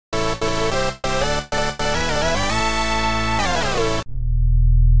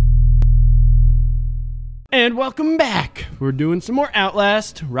And welcome back. We're doing some more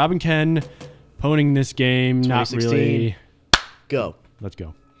Outlast. Rob and Ken poning this game. Not really. Go. Let's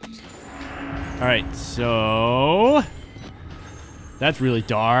go. All right, so that's really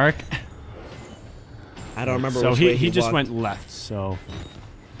dark. I don't remember. So which way he just walked. went left. So,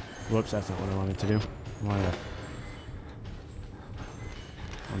 whoops, that's not what I wanted to do. I wanted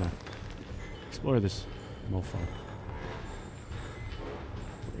to explore this mofo.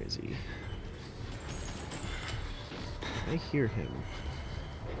 Where is he? I hear him.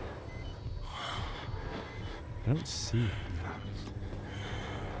 I don't see him.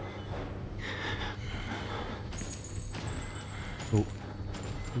 Oh, I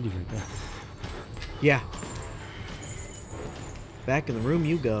think he's right there. Yeah. Back in the room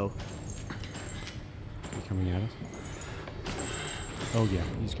you go. Is he coming at us? Oh yeah,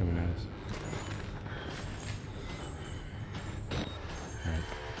 he's coming at us. Alright,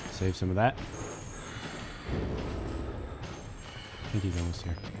 save some of that. I think he's almost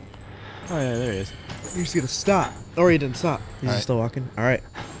here. Oh yeah, there he is. You're just gonna stop. Or he didn't stop. He's All right. still walking. Alright.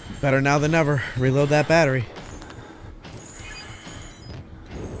 Better now than never. Reload that battery.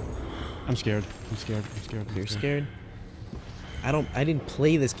 I'm scared. I'm scared. I'm scared. You're scared? I didn't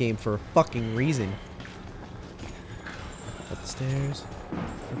play this game for a fucking reason. Up the stairs.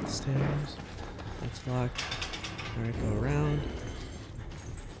 Up the stairs. That's locked. Alright, go around.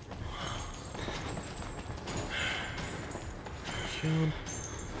 Jump.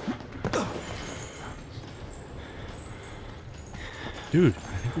 Dude, I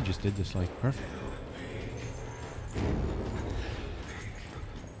think we just did this like perfect.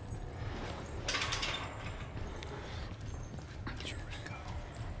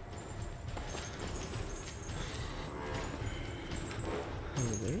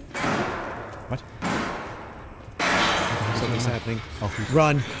 What? Something's happening. Oh,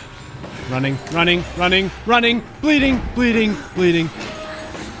 Run. running, running, running, running, bleeding, bleeding, bleeding.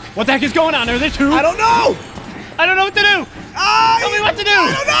 What the heck is going on? Are there two? I don't know! I don't know what to do! Tell me what to do!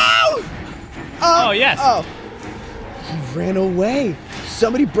 I don't know! Oh, yes. Oh. He ran away.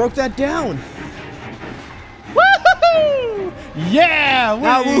 Somebody broke that down. Woohoo! Yeah!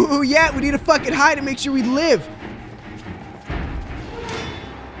 Now, woohoo, yeah, we need to fucking hide and make sure we live.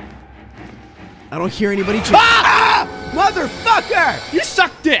 I don't hear anybody. Ah! Motherfucker! You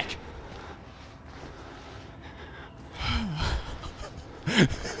suck dick!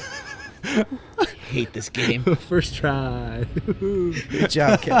 I hate this game. First try. Good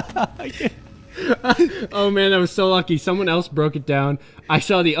job, kid. Oh man, I was so lucky. Someone else broke it down. I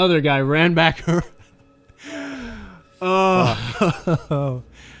saw the other guy ran back. Oh.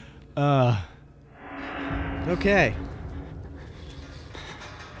 Okay.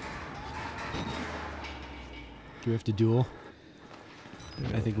 Do we have to duel?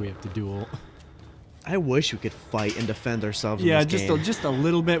 I think we have to duel. I wish we could fight and defend ourselves. Yeah, in this game. just a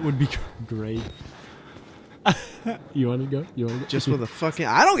little bit would be great. You want to go? You want to go? Just with a fucking.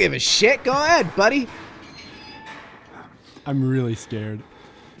 I don't give a shit. Go ahead, buddy. I'm really scared.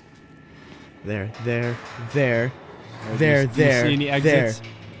 There. Right, There. do you see any exits? There.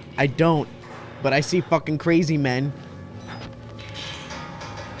 I don't, but I see fucking crazy men.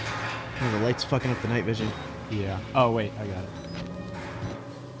 Oh, the light's fucking up the night vision. Yeah. Oh wait, I got it.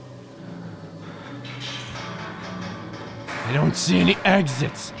 I don't see any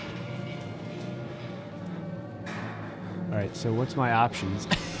exits. All right, so what's my options?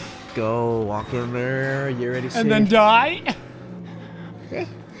 Go walk in there. You're ready. And then die?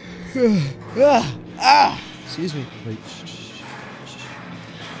 Excuse me. Wait.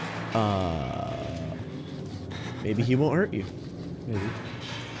 Maybe he won't hurt you. Maybe.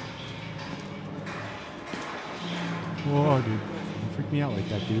 Whoa, dude! Don't freak me out like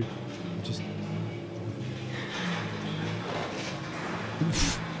that, dude. Just.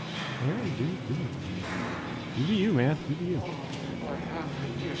 All right, dude. You be you, man. You be you.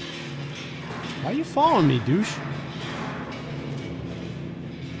 Why are you following me, douche?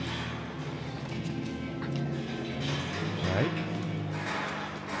 Right?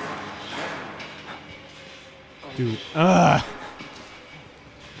 Dude. Ugh.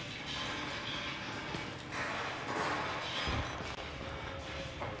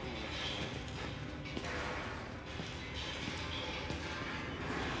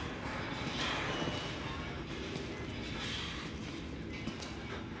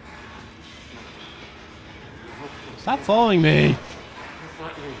 Stop following me.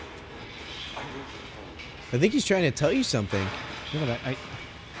 I think he's trying to tell you something. Yeah, but I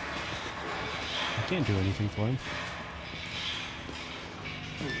can't do anything for him.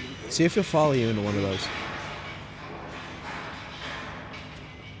 See if he'll follow you into one of those.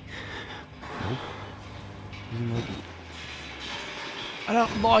 Nope. Doesn't like it. I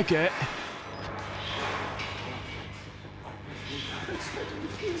don't like it.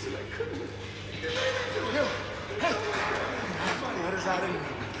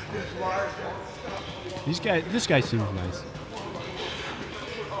 This guy seems nice.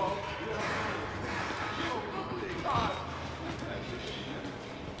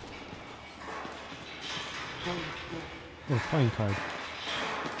 Oh, playing card.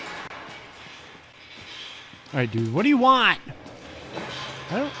 All right, dude. What do you want?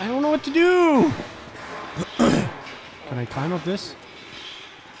 I don't know what to do. Can I climb up this?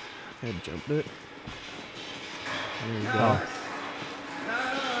 I jumped it. There you go. Oh.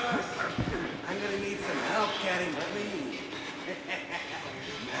 I'm gonna need some help getting clean.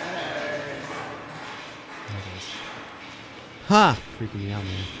 Huh. Freaking me out,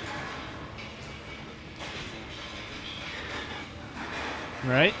 man.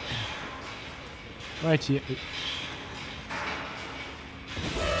 Right? Right here.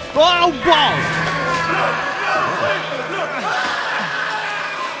 Oh, balls!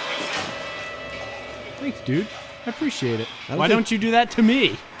 Thanks, dude. I appreciate it. Why don't you do that to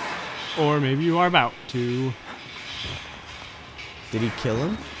me? Or maybe you are about to. Did he kill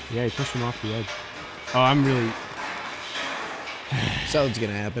him? Yeah, he pushed him off the edge. Oh, I'm really. Something's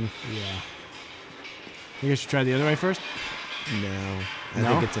gonna happen. Yeah. Think I should try the other way first? No. I No?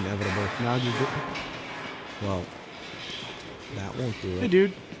 think it's inevitable. No, just do. Well, that won't do Hey, it.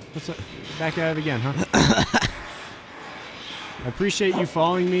 dude. What's up? Back at it again, huh? I appreciate you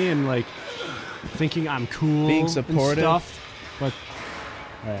following me and, like, thinking I'm cool Being supportive. and stuff. But,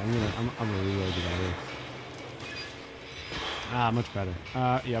 all right, I'm gonna reload it out here. Ah, much better.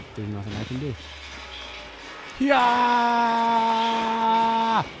 Yep, there's nothing I can do. Yeah!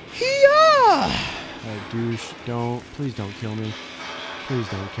 Yeah. Alright, douche, please don't kill me. Please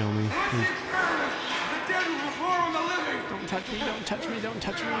don't kill me. Please. Don't touch me, don't touch me, don't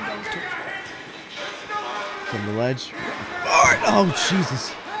touch me, don't touch me. From the ledge. Oh,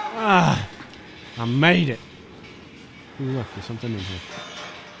 Jesus. Ah, I made it. Ooh, look, there's something in here.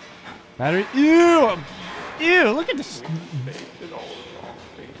 Battery. Ew! Ew, look at this.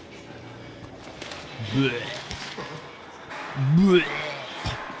 Blech. Blech.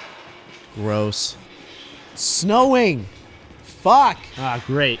 Gross. Snowing. Fuck. Ah,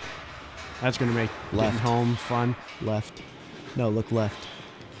 great. That's gonna make Left. getting home fun. Left. No, look left.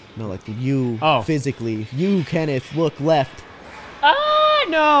 No, like you Oh. physically. You, Kenneth, look left. Ah,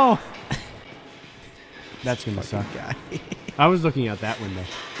 no! That's gonna suck. Guy. I was looking out that window.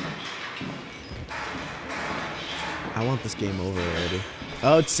 I want this game over already.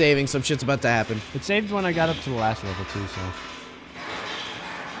 Oh, it's saving. Some shit's about to happen. It saved when I got up to the last level too, so.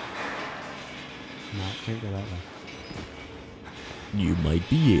 No, can't go that way. You might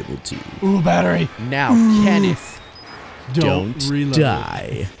be able to. Ooh, battery! Now, Kenneth, don't reload.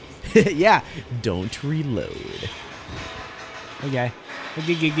 die. Yeah, don't reload. Okay.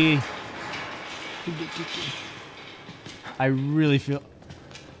 Okay. I really feel.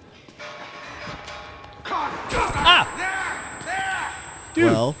 Ah! Dude,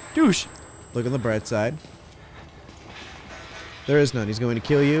 Well, douche. look on the bright side. There is none. He's going to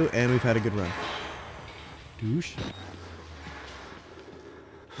kill you, and we've had a good run. Douche.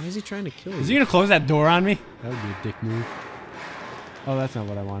 Why is he trying to kill you? Is he gonna close that door on me? That would be a dick move. Oh, that's not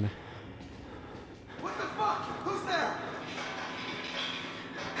what I wanted. What the fuck? Who's there?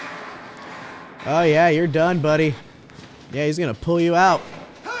 Oh, yeah, you're done, buddy. Yeah, he's going to pull you out.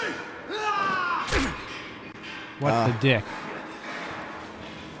 Hey! What the dick?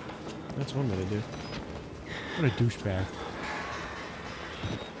 That's one way to do. What a douchebag.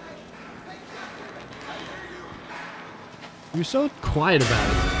 You're so quiet about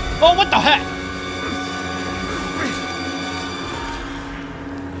it. Oh, what the heck?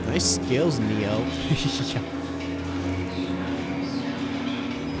 Nice skills, Neo. Yeah.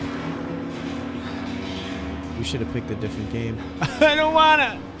 You should have picked a different game. I don't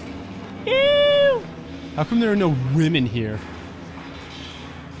wanna. Ew. How come there are no women here?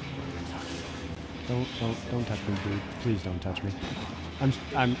 Don't touch me, dude. Please don't touch me.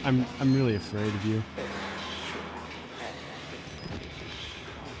 I'm really afraid of you.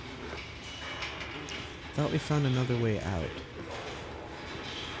 Thought we found another way out.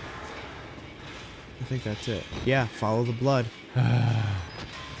 I think that's it. Yeah, follow the blood.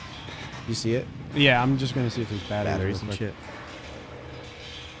 You see it? Yeah, I'm just gonna see if there's batteries. Batteries and shit.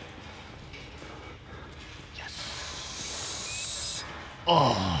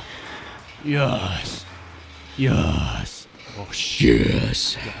 Oh, yes, yes. Oh,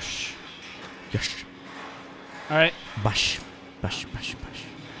 yes. Yes. Yes. All right. Bash. Bash, bash, bash.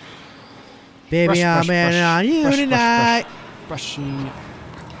 Baby, I'm in on you tonight. Brushing.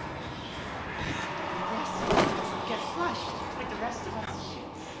 Get flushed like the rest of us.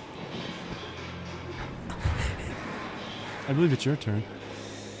 I believe it's your turn.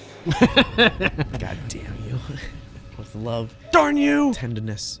 God damn you. With love, Darn you!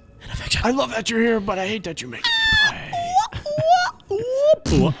 tenderness, and affection. I love that you're here, but I hate that you make me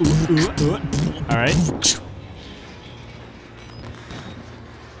play. All right.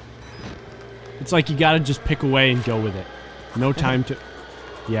 It's like you gotta just pick away and go with it. No time to.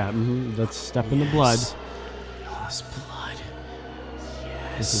 Yeah. Let's step in the blood. Yes, blood.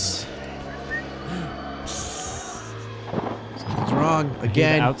 This Something's wrong The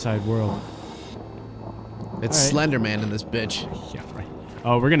again. outside world. It's All right. Slender Man in this bitch. Yeah, right.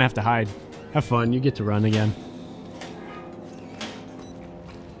 Oh, we're gonna have to hide. Have fun. You get to run again.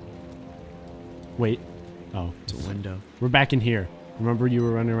 Wait. Oh, It's a window. we're back in here. Remember you were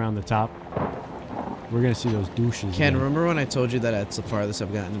running around the top? We're gonna see those douches. Ken, again. remember when I told you that it's the farthest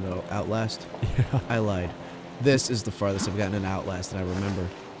I've gotten into Outlast? Yeah. I lied. This is the farthest I've gotten into Outlast, and I remember.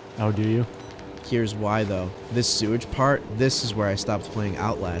 Oh, do you? Here's why, though. This sewage part, this is where I stopped playing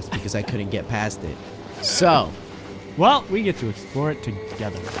Outlast because I couldn't get past it. So, Well, we get to explore it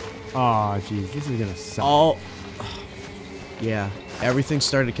together. Oh, jeez, this is gonna suck. all... Yeah, everything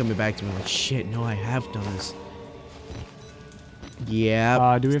started coming back to me like, shit, no, I have done this.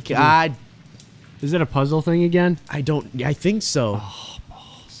 Yeah. Do we have to? God, Is it a puzzle thing again? I think so. Oh,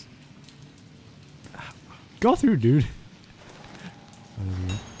 balls. Go through, dude.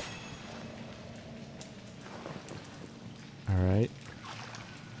 All right.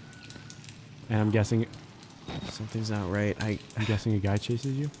 And I'm guessing. Something's not right. I'm guessing a guy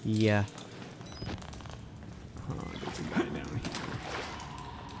chases you. Yeah. Oh, there's a guy down here.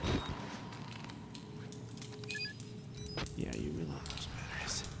 Yeah, you reload those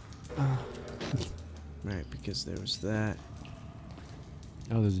batteries. Right, because there was that.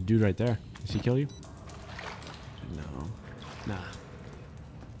 Oh, there's a dude right there. Does he kill you? No. Nah.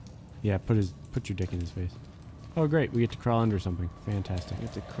 Yeah, put your dick in his face. Oh, great. We get to crawl under something. Fantastic. You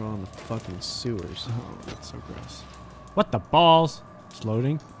have to crawl in the fucking sewers. Oh, that's so gross. What the balls? It's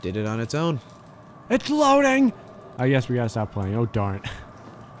loading. Did it on its own. It's loading! I guess we gotta stop playing. Oh, darn it.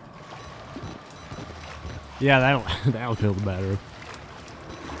 Yeah, that'll kill the battery.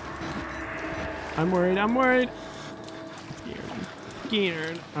 I'm worried. I'm worried.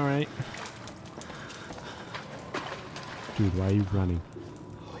 Scared. All right. Dude, why are you running?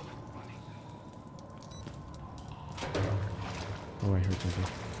 Oh, I heard something.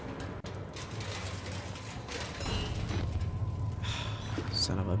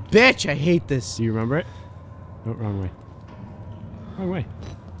 Son of a bitch, I hate this. Do you remember it? No, wrong way. Wrong way.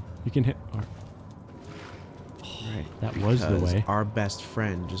 You can hit R. Right. That was the Because way. our best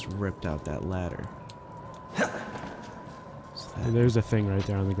friend just ripped out that ladder. There's a thing right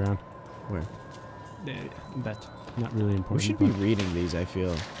there on the ground. Where? That's not really important. We should be but- reading these, I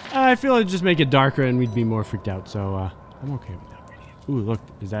feel. I feel it'd just make it darker and we'd be more freaked out, so I'm okay with that. Ooh, look,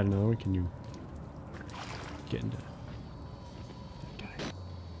 is that another one? Can you get into that guy?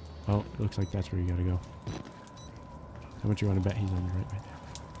 Oh, it looks like that's where you gotta go. How much you want to bet he's on the right there?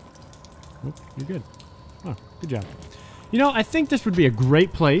 Nope, you're good. Oh, good job. You know, I think this would be a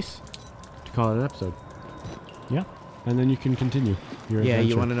great place to call it an episode. Yeah, and then you can continue your Yeah,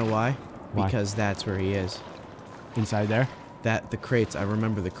 you adventure. want to know why? Why? Because that's where he is. Inside there? The crates. I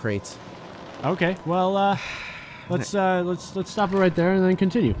remember the crates. Okay, well, let's stop it right there and then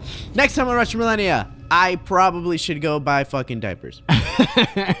continue. Next time on Rush Millennia, I probably should go buy fucking diapers.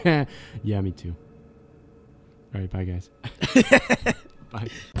 Yeah, me too. All right, bye, guys. Bye.